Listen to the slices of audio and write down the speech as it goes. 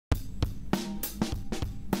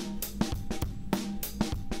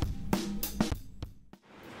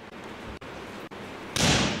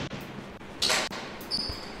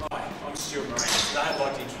Stuart Moran. Today I'd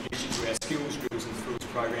like to introduce you to our Skills, Drills and Thrills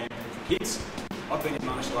program for kids. I've been in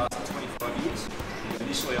martial arts for 25 years.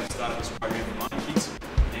 Initially I started this program for my own kids.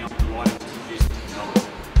 Now I'm delighted to introduce it to others.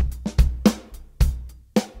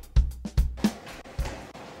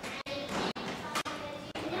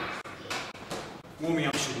 Warming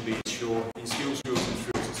up shouldn't be a chore. In Skills, Drills and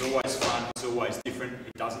Thrills it's always fun, it's always different,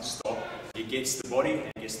 it doesn't stop. It gets the body and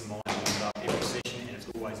it gets the mind warmed up every session, and it's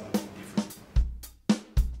always a little different.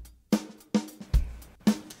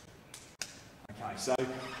 Okay, so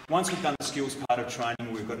once we've done the skills part of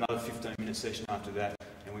training, we've got another 15-minute session after that,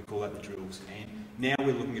 and we call that the drills. And now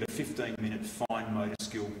we're looking at a 15-minute fine motor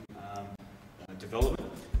skill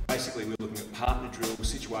development. Basically, we're looking at partner drills,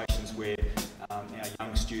 situations where our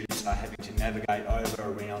young students are having to navigate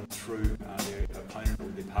over, around, through their opponent or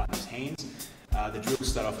their partner's hands. The drills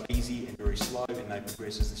start off easy and very slow, and they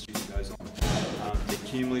progress as the student goes on. They're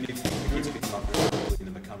cumulative. The kids pick them up very quickly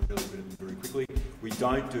and they become really good at them very quickly. We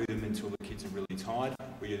don't do them until the kids are really tired.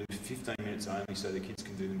 We do them for 15 minutes only so the kids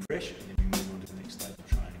can do them fresh, and then we move on to the next stage of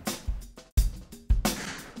training.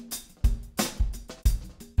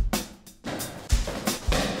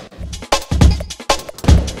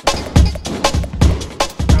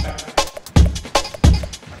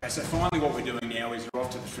 So finally what we're doing now is we're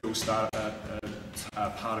off to the drill start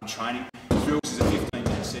part of training. Drills is a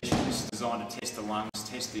 15-minute session. This is designed to test the lungs,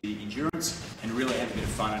 test the endurance, and really have a bit of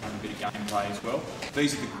fun and have a bit of gameplay as well.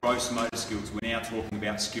 These are the gross motor skills. We're now talking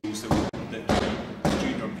about skills that a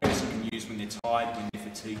student or a person can use when they're tired, when they're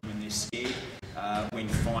fatigued, when they're scared, when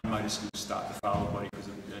fine motor skills start to fail the body because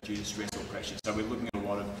of due to stress or pressure. So we're looking at a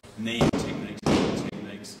lot of knee techniques,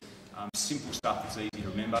 simple stuff that's easy to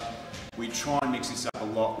remember. We try and mix this up a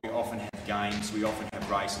lot. We often have games, we often have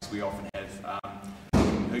races, we often have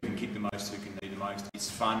who can kick the most, who can knee the most. It's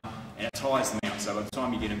fun and it tires them out. So by the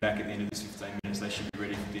time you get them back at the end of this 15 minutes, they should be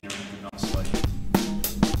ready for dinner and a good night's sleep.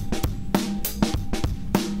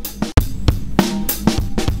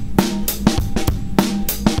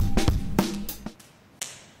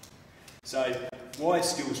 So why is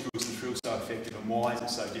Skills, Drills and Thrills so effective, and why is it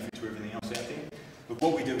so different to everything else out there? But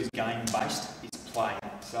what we do is game-based, it's play.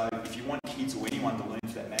 So if you want kids or anyone to learn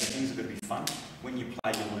for that matter, things are going to be fun. When you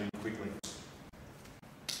play, you learn quickly.